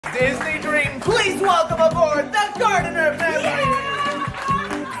Disney Dream, please welcome aboard the Gardner family!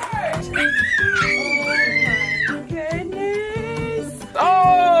 Oh my goodness!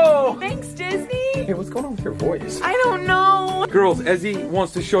 Oh! Thanks, Disney! Hey, what's going on with your voice? I don't know. Girls, Ezzy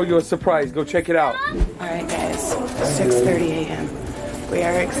wants to show you a surprise. Go check it out. Alright guys, 6:30 a.m. We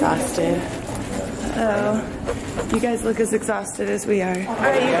are exhausted. Oh, you guys look as exhausted as we are.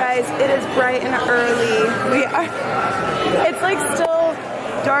 Alright you guys, it is bright and early. It's like still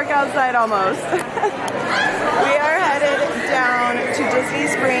dark outside almost. We are headed down to Disney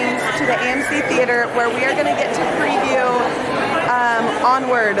Springs to the AMC Theater where we are going to get to preview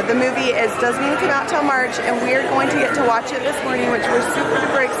Onward. The movie doesn't even come out till March, and we are going to get to watch it this morning, which we're super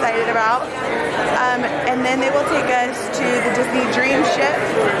duper excited about. And then they will take us to the Disney Dream ship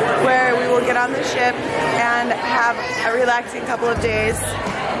where we will get on the ship and have a relaxing couple of days.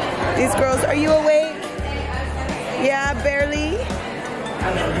 These girls, are you awake? Yeah, barely.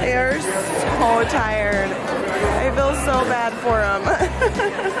 They are so tired. I feel so bad for them.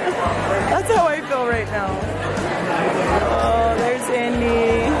 That's how I feel right now. Oh, there's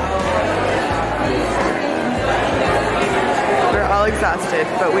Indy. We're all exhausted,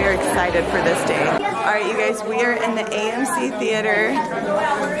 but we are excited for this day. Alright, you guys, we are in the AMC Theater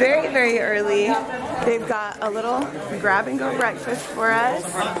very, very early. They've got a little grab-and-go breakfast for us.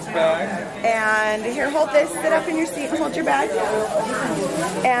 And here, hold this. Sit up in your seat and hold your bag.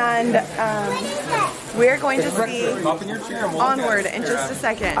 And we're going to see Onward in just a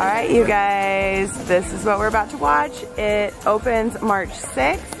second. All right, you guys, this is what we're about to watch. It opens March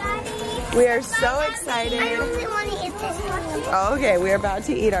 6th. We are so excited. I only want to eat this one. Okay, we're about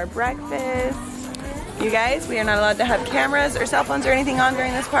to eat our breakfast. You guys, we are not allowed to have cameras or cell phones or anything on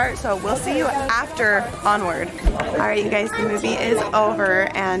during this part, so we'll see you after Onward. All right, you guys, the movie is over,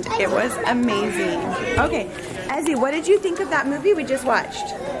 and it was amazing. Okay, Ezzy, what did you think of that movie we just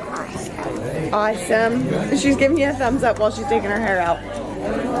watched? Awesome. She's giving you a thumbs up while she's taking her hair out.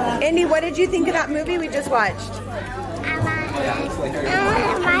 Indy, what did you think of that movie we just watched? I want to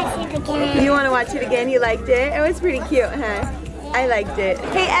watch it again. You want to watch it again? You liked it? It was pretty cute, huh? I liked it.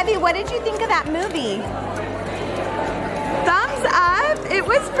 Hey, Evie, what did you think of that movie? Thumbs up? It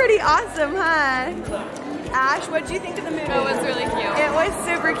was pretty awesome, huh? Ash, what did you think of the movie? It was really cute. It was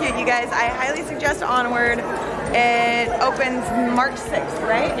super cute, you guys. I highly suggest Onward. It opens March 6th,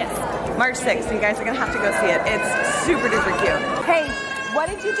 right? Yes. March 6th. You guys are going to have to go see it. It's super duper cute. Hey, what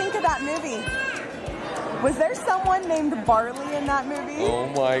did you think of that movie? Was there someone named Barley in that movie? Oh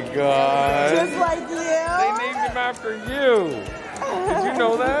my God. Just like you? They named him after you. Did you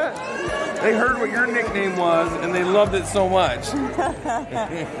know that? They heard what your nickname was and they loved it so much. You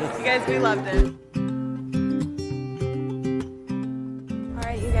guys, we loved it.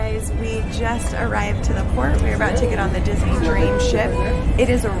 Alright, you guys, we just arrived to the port. We're about to get on the Disney Dream ship. It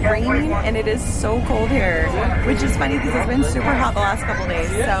is raining and it is so cold here, which is funny because it's been super hot the last couple days.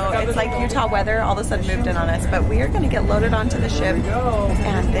 So it's like Utah weather all of a sudden moved in on us. But we are going to get loaded onto the ship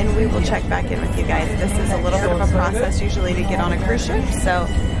and then we will check back in with you guys. This is a little bit of a process usually to get on a cruise ship. So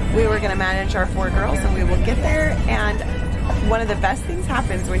we were going to manage our 4 girls and we will get there, and one of the best things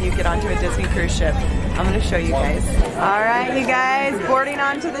happens when you get onto a Disney cruise ship. I'm going to show you guys. All right, you guys, boarding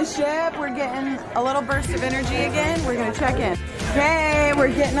onto the ship. We're getting a little burst of energy again. We're going to check in. Okay,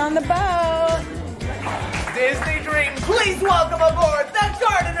 we're getting on the boat. Disney Dream, please welcome aboard the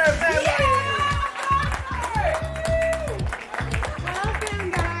Gardner family!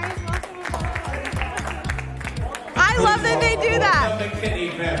 Welcome, guys. I love that they do that.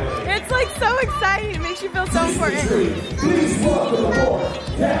 It's like so exciting. It makes you feel so important.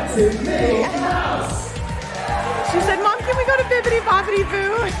 She said, Mom, can we go to Bibbidi Bobbidi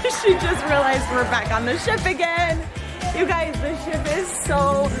Boo? She just realized we're back on the ship again. You guys, the ship is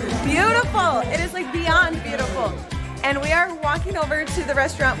so beautiful. It is like beyond beautiful. And we are walking over to the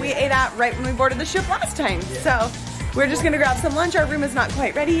restaurant we ate at right when we boarded the ship last time. So we're just gonna grab some lunch. Our room is not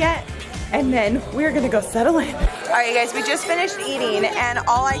quite ready yet. And then we're gonna go settle in. All right, you guys, we just finished eating and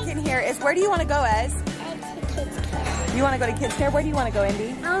all I can hear is, where do you wanna go, Ez? You wanna go to Kids Care? Where do you wanna go,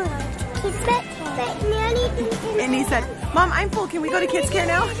 Indy? Kids Care, but Nanny. Indy said, Mom, I'm full. Can we go to Kids Care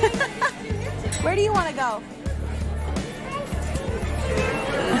now? Where do you wanna go?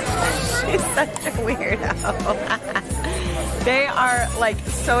 She's such a weirdo. They are like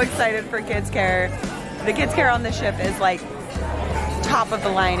so excited for Kids Care. The Kids Care on the ship is like top of the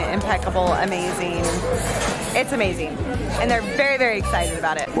line, impeccable, amazing. It's amazing. And they're very, very excited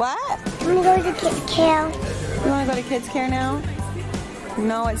about it. What? I'm going to Kids Care. You want to go to Kids Care now?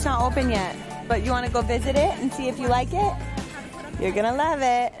 No, it's not open yet. But you want to go visit it and see if you like it? You're going to love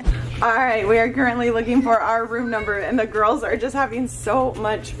it. All right, we are currently looking for our room number and the girls are just having so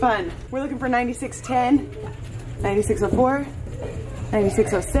much fun. We're looking for 9610, 9604,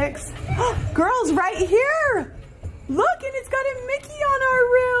 9606. Girls, right here. Look, and it's got a Mickey on our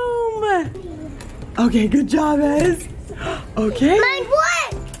room. Okay, good job, Ez. Okay. Mine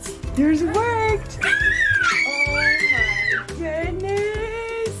worked. Yours worked. Oh my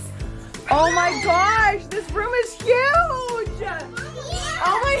goodness. Oh my gosh, this room is huge.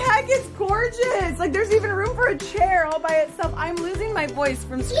 Oh my heck, it's gorgeous. Like there's even room for a chair all by itself. I'm losing my voice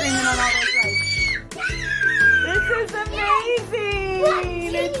from screaming on all those rides. This is amazing.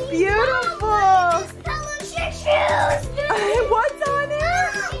 It's beautiful. What's on it?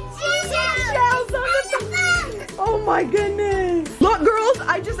 Shells on the top. Oh my goodness. Look girls,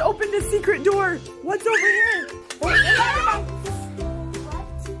 I just opened a secret door. What's over here?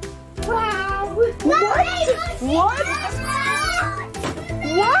 Wow. What? What?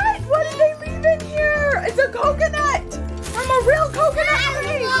 What? What did they leave in here? It's a coconut. From a real coconut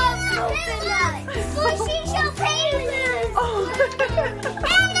tree.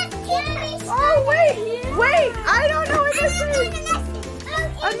 Oh, wait. Wait. I don't know what this is.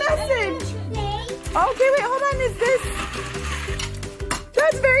 A message. Okay, wait. Hold on. Is this?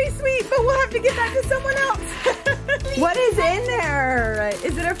 That's very sweet, but we'll have to give that to someone else. What is in there?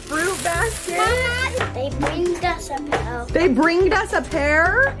 Is it a fruit basket? They bringed us a pear. They bringed us a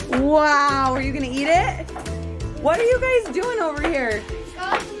pear? Wow, are you gonna eat it? What are you guys doing over here?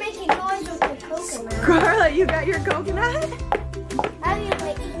 Scarlett's making noise with the coconut. Scarlett, you got your coconut?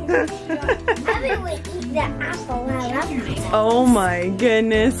 Everyone eat the apple. I love it. Oh my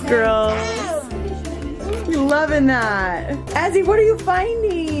goodness, girls. You're loving that. Azzy, what are you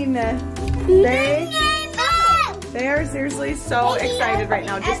finding? They are seriously so excited right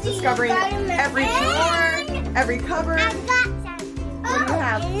now, just discovering every drawer, every cupboard. I've got some. What do you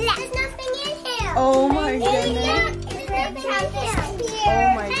have? There's nothing in here. Oh my goodness.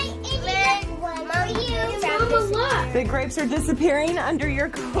 Oh my. The grapes are disappearing under your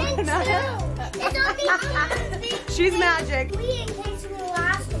coconut. She's magic. In case we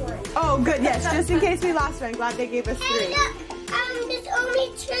lost one. Oh, good. Yes, just in case we lost one. Glad they gave us 3. There's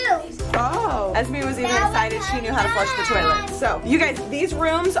only 2. Oh. Esme was even excited. She knew how to flush the toilet. So, you guys, these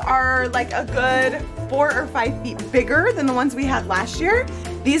rooms are like a good 4 or 5 feet bigger than the ones we had last year.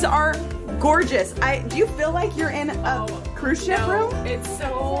 These are gorgeous. Do you feel like you're in a cruise ship room? It's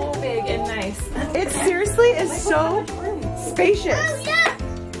so big and nice. It seriously is so spacious. Oh, yeah.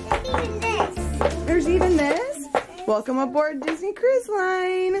 There's There's even even this. this. Welcome aboard Disney Cruise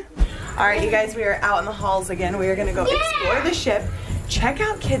Line. All right, you guys, we are out in the halls again. We are gonna go explore the ship, check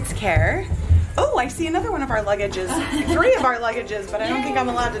out Kids Care. Oh, I see another one of our luggages. 3 of our luggages, but I don't think I'm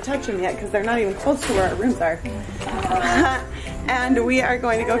allowed to touch them yet because they're not even close to where our rooms are. And we are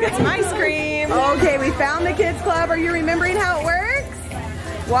going to go get some ice cream. Okay, we found the Kids Club. Are you remembering how it works?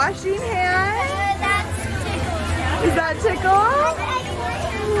 Washing hands. Is that tickle?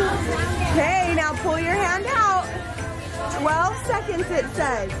 Okay, now pull your hand out. 12 seconds it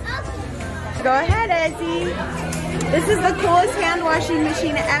says. Go ahead, Ezzy. This is the coolest hand washing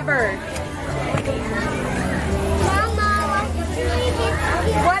machine ever.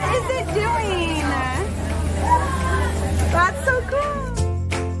 What is it doing? That's so cool.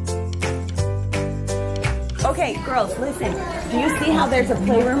 Okay, girls, listen. Do you see how there's a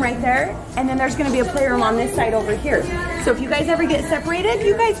playroom right there? And then there's gonna be a playroom on this side over here. So if you guys ever get separated,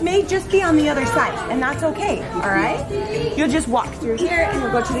 you guys may just be on the other side, and that's okay, all right? You'll just walk through here and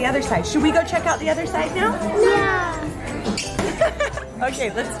you'll go to the other side. Should we go check out the other side now? Yeah.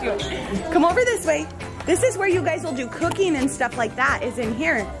 Okay, let's do it. Come over this way. This is where you guys will do cooking and stuff like that, is in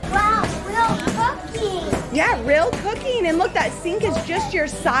here. Wow, real cooking. Yeah, real cooking. And look, that sink is just your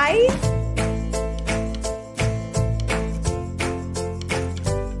size.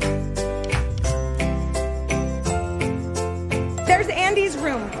 There's Andy's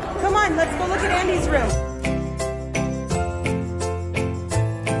room. Come on, let's go look at Andy's room.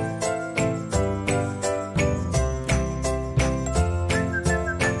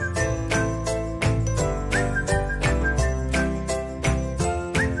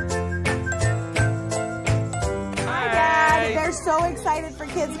 So excited for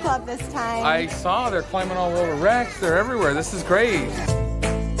Kids Club this time. I saw they're climbing all over Rex. They're everywhere. This is great.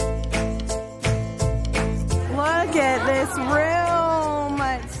 Look at this room.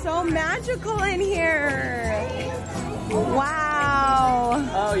 It's so magical in here. Wow.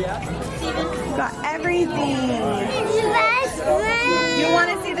 Oh, yeah? Got everything. Dress room. You want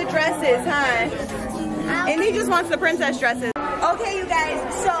to see the dresses, huh? Indy just wants the princess dresses. Okay, you guys,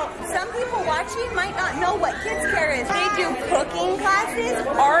 so some people watching might not know what Kids Care is. They do cooking classes,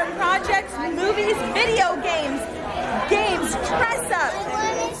 art projects, movies, video games, dress up.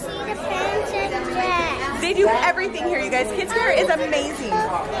 They do everything here, you guys. Kids Care is amazing.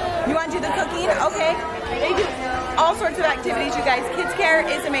 You want to do the cooking? Okay. They do all sorts of activities, you guys. Kids Care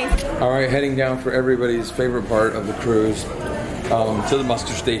is amazing. All right, heading down for everybody's favorite part of the cruise, to the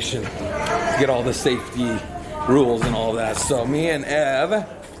muster station to get all the safety rules and all that. So me and Ev,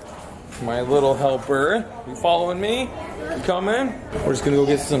 my little helper, you following me? You coming? We're just gonna go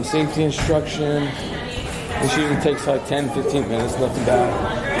get some safety instruction. It usually takes like 10-15 minutes, nothing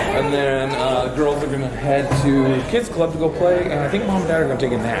bad. And then the girls are gonna head to Kids Club to go play, and I think Mom and Dad are gonna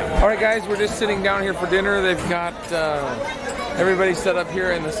take a nap. All right, guys, we're just sitting down here for dinner. They've got everybody set up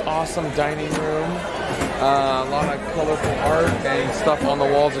here in this awesome dining room. A lot of colorful art and stuff on the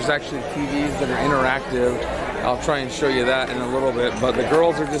walls. There's actually TVs that are interactive. I'll try and show you that in a little bit. But the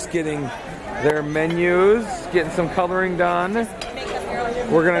girls are just getting their menus, getting some coloring done.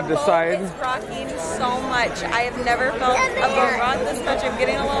 We're gonna decide. It's rocking so much. I have never felt a boat rock this much. I'm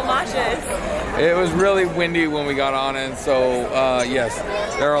getting a little nauseous. It was really windy when we got on, and so yes,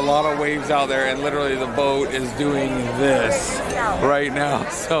 there are a lot of waves out there, and literally the boat is doing this right now.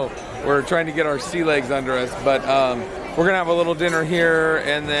 So we're trying to get our sea legs under us, but we're gonna have a little dinner here,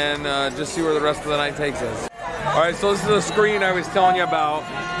 and then just see where the rest of the night takes us. All right, so this is the screen I was telling you about.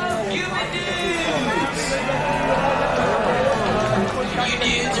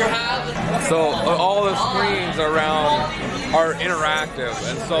 So all the screens around are interactive,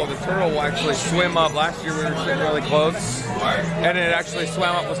 and so the turtle will actually swim up. Last year we were sitting really close, and it actually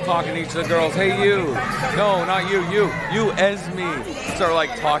swam up, was talking to each of the girls. Hey, you. No, not you. You, Esme. Start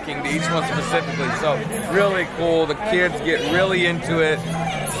like talking to each one specifically. So really cool. The kids get really into it.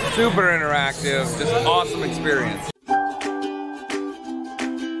 Super interactive. Just awesome experience.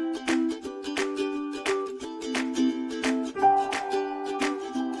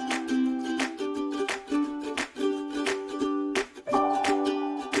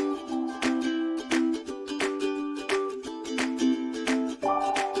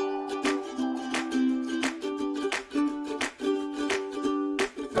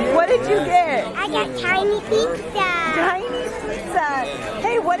 What did you get? I got tiny pizza. Tiny pizza.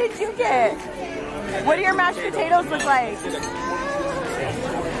 Hey, what did you get? What do your mashed potatoes look like?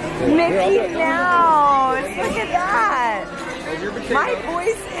 Mickey Mouse. Look at that. My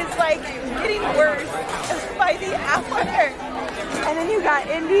voice is like getting worse by the hour. And then you got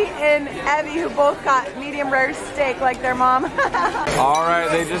Indy and Evie, who both got medium rare steak like their mom. All right,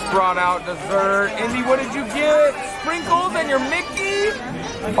 they just brought out dessert. Indy, what did you get? Sprinkles and your Mickey?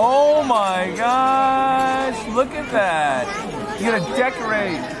 Oh my gosh, look at that. You gotta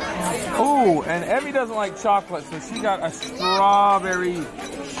decorate. Oh, and Evie doesn't like chocolate, so she got a strawberry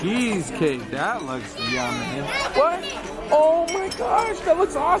cheesecake. That looks yummy. What? Oh my gosh, that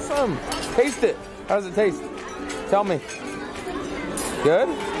looks awesome. Taste it. How does it taste? Tell me. Good?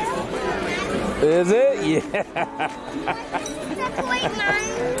 Is it? Yeah.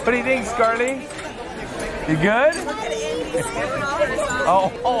 What do you think, Scarlett? You good?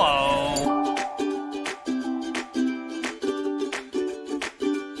 Oh, hello.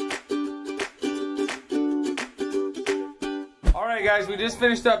 All right, guys, we just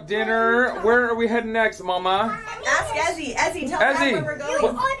finished up dinner. Where are we heading next, Mama? Ask Ezzy. Ezzy, tell us where we're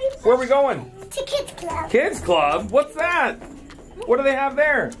going. Where are we going? To Kids Club. Kids Club? What's that? What do they have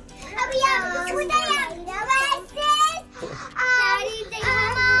there?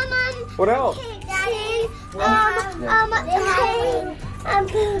 What else?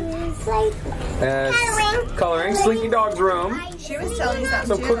 Coloring. Sleepy Dog's room. She was telling me something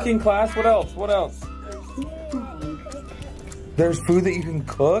Some too. cooking class. What else? What else? There's food that you can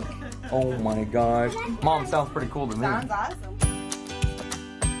cook? Oh my gosh. Mom, sounds pretty cool to me. Sounds awesome.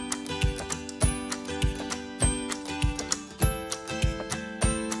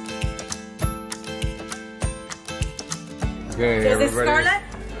 Okay, Is this everybody Scarlett?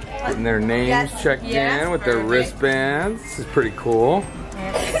 getting their names checked in with their wristbands. This is pretty cool.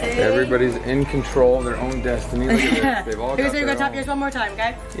 Everybody's in control of their own destiny. Look at this. They've all got Here's go tap yours one more time,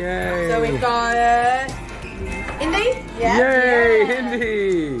 okay? Yay! So we've got Indy? Yeah. Yay, Yeah.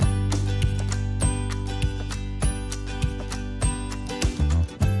 Indy!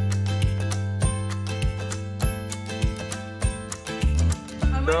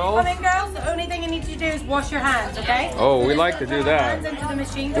 Come in, girls. The only thing you need to do is wash your hands, okay? Oh, we like to do that. Hands into the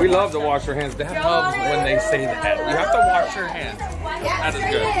machine. We love to wash our hands. Dad loves when they say that. You have to wash your hands. That is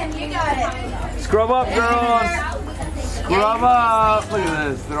good. You got it. Scrub up, girls. Scrub up. Look at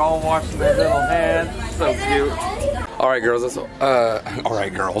this. They're all washing their little hands. So cute. All right, girls. All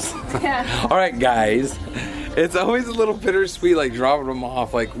right, girls. Yeah. All right, guys. It's always a little bittersweet, like dropping them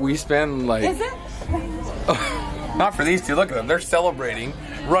off. Like we spend like. Is it? Not for these two. Look at them. They're celebrating,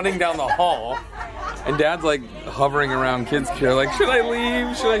 running down the hall, and Dad's like hovering around kids' care, like, should I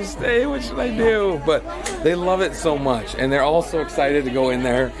leave? Should I stay? What should I do? But they love it so much, and they're all so excited to go in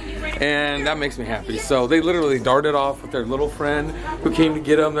there, and that makes me happy. So they literally darted off with their little friend who came to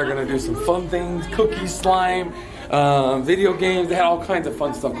get them. They're gonna do some fun things: cookies, slime, video games. They had all kinds of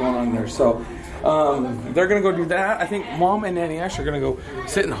fun stuff going on in there. So. They're gonna go do that. I think Mom and Nanny Ash are gonna go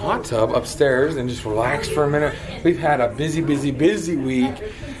sit in the hot tub upstairs and just relax for a minute. We've had a busy week,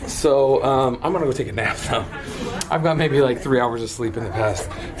 so I'm gonna go take a nap now. I've got maybe like 3 hours of sleep in the past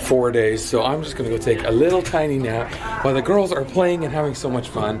 4 days, so I'm just gonna go take a little tiny nap while the girls are playing and having so much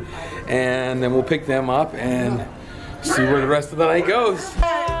fun, and then we'll pick them up and see where the rest of the night goes.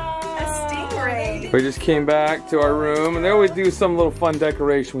 We just came back to our room, and they always do some little fun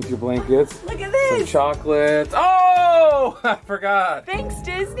decoration with your blankets. Look at this. Some chocolates. Oh, I forgot. Thanks,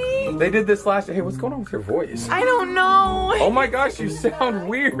 Disney. They did this last year. Hey, what's going on with your voice? I don't know. Oh my gosh, you sound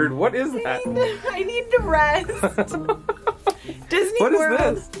weird. What is that? I need to rest. Disney What is World.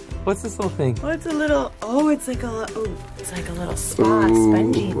 this? What's this little thing? Oh, it's a little. Oh, it's like a. Oh, it's like a little spa,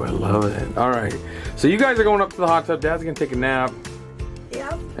 spongy. Ooh, I love it. All right, so you guys are going up to the hot tub. Dad's gonna take a nap.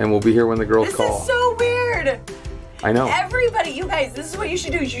 Yep. And we'll be here when the girls This call. is so weird. I know. Everybody, you guys, this is what you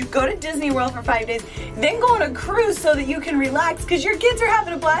should do. You should go to Disney World for 5 days, then go on a cruise so that you can relax, because your kids are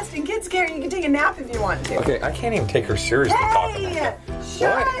having a blast in kids care and you can take a nap if you want to. Okay, I can't even take her seriously talking. Hey,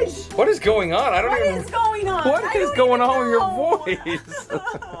 shush. What is going on? I don't What even. is going on? What is going on with your voice?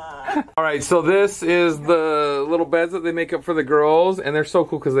 All right, so this is the little beds that they make up for the girls, and they're so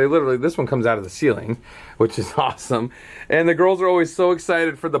cool because they literally, this one comes out of the ceiling, which is awesome. And the girls are always so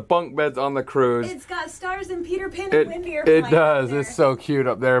excited for the bunk beds on the cruise. It's got stars and Peter Pan and Wendy are It flying does. up there. It's so cute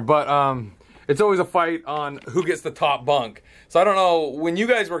up there. But it's always a fight on who gets the top bunk. So I don't know, when you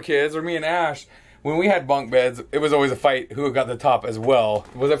guys were kids, or me and Ash, when we had bunk beds, it was always a fight who got the top as well.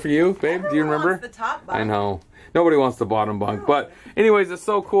 Was that for you, babe? Do you remember? Wants the top bunk. I know. Nobody wants the bottom bunk. But anyways, it's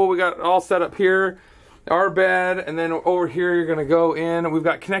so cool. We got it all set up here. Our bed, and then over here you're going to go in. We've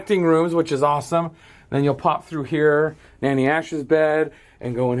got connecting rooms, which is awesome. Then you'll pop through here, Nanny Ash's bed,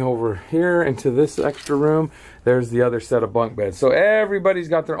 and going over here into this extra room. There's the other set of bunk beds. So everybody's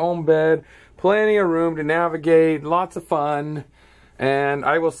got their own bed, plenty of room to navigate, lots of fun. And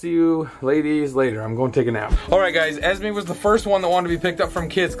I will see you ladies later. I'm going to take a nap. All right, guys, Esme was the first one that wanted to be picked up from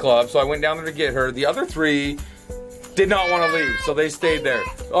Kids Club, so I went down there to get her. The other three did not want to leave, so they stayed there.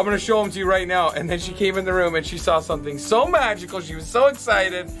 I'm going to show them to you right now. And then she came in the room and she saw something so magical. She was so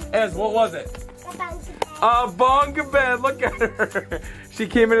excited. Ez, what was it? A bunk bed. Look at her. She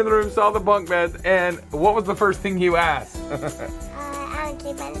came into the room, saw the bunk beds, and what was the first thing you asked? I want to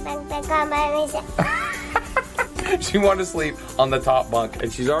sleep on the bunk bed on my myself. She wanted to sleep on the top bunk,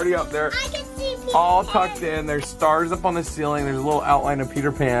 and she's already up there, I can see Peter all Pan. tucked in. There's stars up on the ceiling. There's a little outline of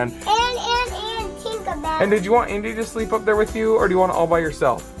Peter Pan. And Tinkerbell. And did you want Indy to sleep up there with you, or do you want it all by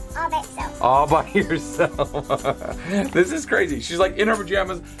yourself? All by itself. All by yourself. This is crazy. She's like in her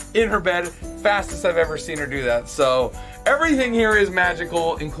pajamas, in her bed. Fastest I've ever seen her do that. So everything here is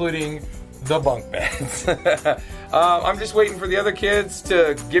magical, including the bunk beds. I'm just waiting for the other kids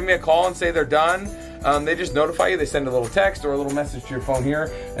to give me a call and say they're done. They just notify you. They send a little text or a little message to your phone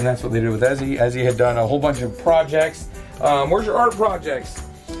here, and that's what they did with Ezzy. Ezzy had done a whole bunch of projects. Where's your art projects?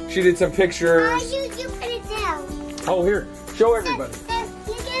 She did some pictures. You put it down. Oh, here. Show everybody.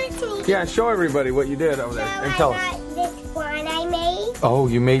 You give it to me. Yeah, show everybody what you did over there, and tell us. I got this one I made. Oh,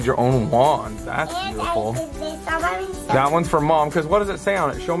 you made your own wand. That's And beautiful. I did this all by myself. That one's for Mom, because what does it say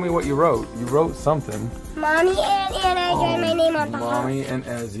on it? Show me what you wrote. You wrote something. Mommy and I drew my name on the heart. Mommy and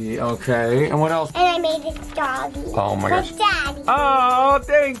Ezzy. Okay. And what else? And I made this doggy. Oh my gosh. With Daddy. Oh,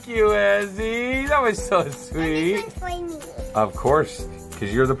 thank you, Ezzy. That was so This sweet. one's for me. Of course,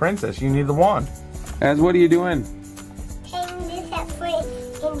 because you're the princess. You need the wand. Ez, what are you doing? Hang this up for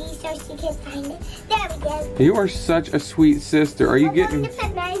Indy so she can find it. There we go. You are such a sweet sister. Are you I'm getting... going to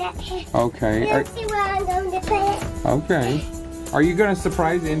put mine up here. Okay. You'll see where I'm going to put it. Okay. Are you going to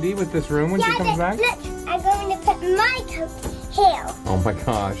surprise Indy with this room when she comes back? Look, I'm going to put my coat here. Oh my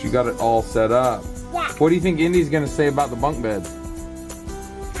gosh, you got it all set up. Yeah. What do you think Indy's going to say about the bunk beds?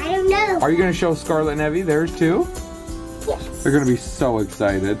 I don't know. Are you going to show Scarlett and Evie theirs too? Yes. They're going to be so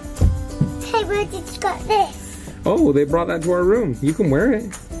excited. Hey, where did you got this? Oh, they brought that to our room. You can wear it.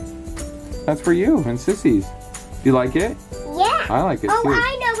 That's for you and Sissy's. Do you like it? Yeah. I like it Oh, too.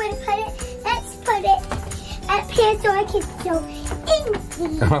 I know where to put it. Let's put it up here so I can show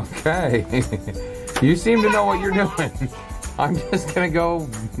Indy. Okay. You seem to know what you're doing. I'm just gonna go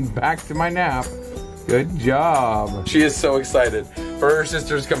back to my nap. Good job. She is so excited for her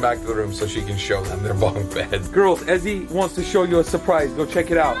sisters to come back to the room so she can show them their bunk bed. Girls, Ezzy wants to show you a surprise. Go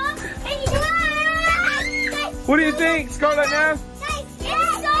check it out. What do you think, Scarlett Nev? It's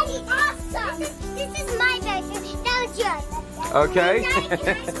so awesome. This is my bedroom. That was yours. Okay. Can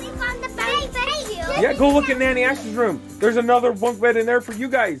I sleep on the bed? Yeah, go look at Nanny Ash's room. There's another bunk bed in there for you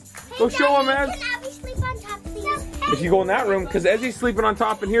guys. Go show them, Ez. Can Abby sleep on top, please? If you go in that room, because Ezzy's sleeping on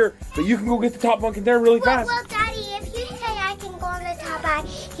top in here, but you can go get the top bunk in there really fast. Well, Daddy, if you say I can go on the top,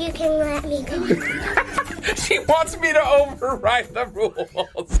 you can let me go. She wants me to override the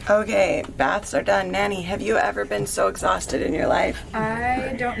rules. Okay, baths are done. Nanny, have you ever been so exhausted in your life?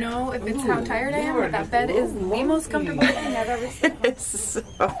 I don't know if it's how tired I am, but that bed is the most comfortable thing I've ever seen. It's so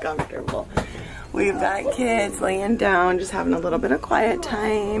comfortable. We've got kids laying down, just having a little bit of quiet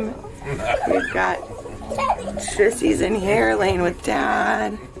time. We've got Trissy's in here laying with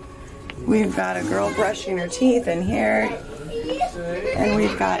Dad. We've got a girl brushing her teeth in here. And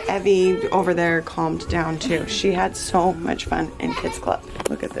we've got Evie over there calmed down too. She had so much fun in Kids Club.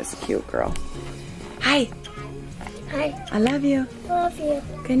 Look at this cute girl. Hi. Hi. I love you. Love you.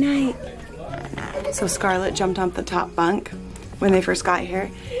 Good night. So Scarlett jumped off the top bunk when they first got here.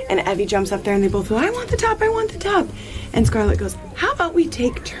 And Evie jumps up there and they both go, I want the top, I want the top. And Scarlett goes, how about we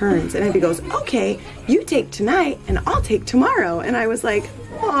take turns? And Evie goes, okay, you take tonight and I'll take tomorrow. And I was like,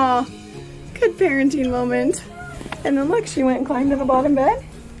 aw, good parenting moment. And then look, she went and climbed to the bottom bed.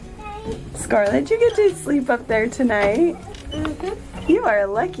 Scarlett, you get to sleep up there tonight. You are a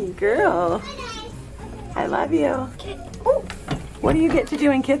lucky girl. I love you. Ooh. What do you get to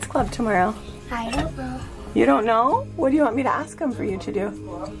do in Kids Club tomorrow? I don't know. You don't know? What do you want me to ask them for you to do?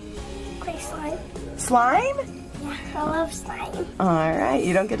 Play slime. Slime? Yeah, I love slime. Alright,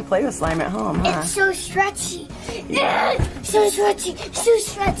 you don't get to play with slime at home, huh? It's so stretchy. So stretchy, so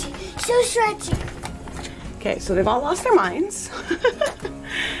stretchy, so stretchy. Okay, so they've all lost their minds.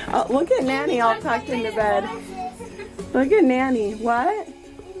 Oh, look at Nanny all tucked into bed. Look at Nanny. What?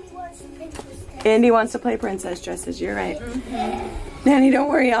 Andy wants to play princess dresses. You're right. Nanny, don't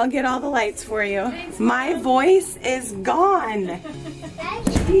worry. I'll get all the lights for you. My voice is gone.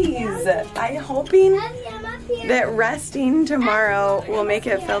 Jeez. I'm hoping that resting tomorrow will make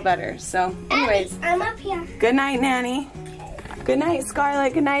it feel better. So, anyways. I'm up here. Good night, Nanny. Good night,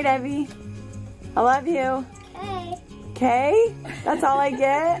 Scarlett. Good night, Evie. I love you. Hey. K? That's all I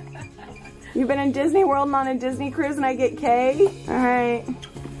get? You've been in Disney World and on a Disney cruise and I get K? Alright.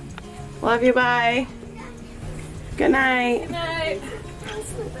 Love you, bye. Good night. Good night.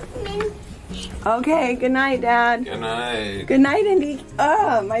 Okay, good night, Dad. Good night. Good night, Indy.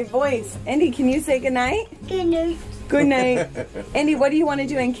 Oh, my voice. Indy, can you say good night? Good night. Good night. Indy, what do you want to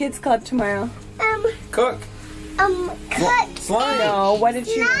do in Kids Club tomorrow? Cook. Cut. Slime. No, what did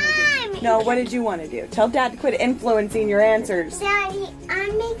you Slime. No, what did you want to do? Tell Dad to quit influencing your answers. Daddy, I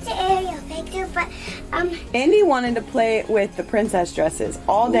made the aerial picture, but Indy wanted to play with the princess dresses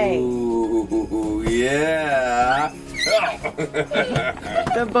all day. Ooh, yeah.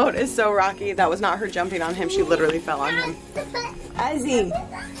 The boat is so rocky. That was not her jumping on him. She literally fell on him. Ezzy,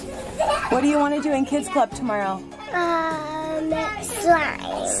 what do you want to do in Kids Club tomorrow?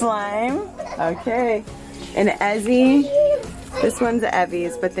 slime. Slime? Okay. And Ezzy, this one's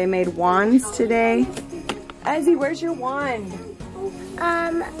Evie's, but they made wands today. Ezzy, where's your wand?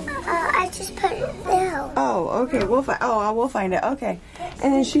 I just put it down. Oh, okay. We'll find it. Okay.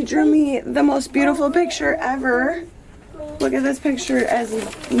 And then she drew me the most beautiful picture ever. Look at this picture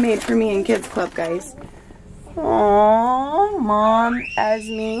Ezzy made for me in Kids Club, guys. Aww, Mom,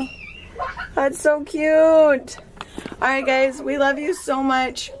 Esme. That's so cute. Alright, guys, we love you so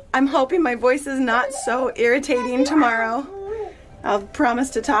much. I'm hoping my voice is not so irritating tomorrow. I'll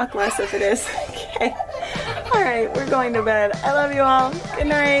promise to talk less if it is. Okay. Alright, we're going to bed. I love you all. Good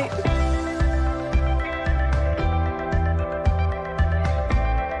night.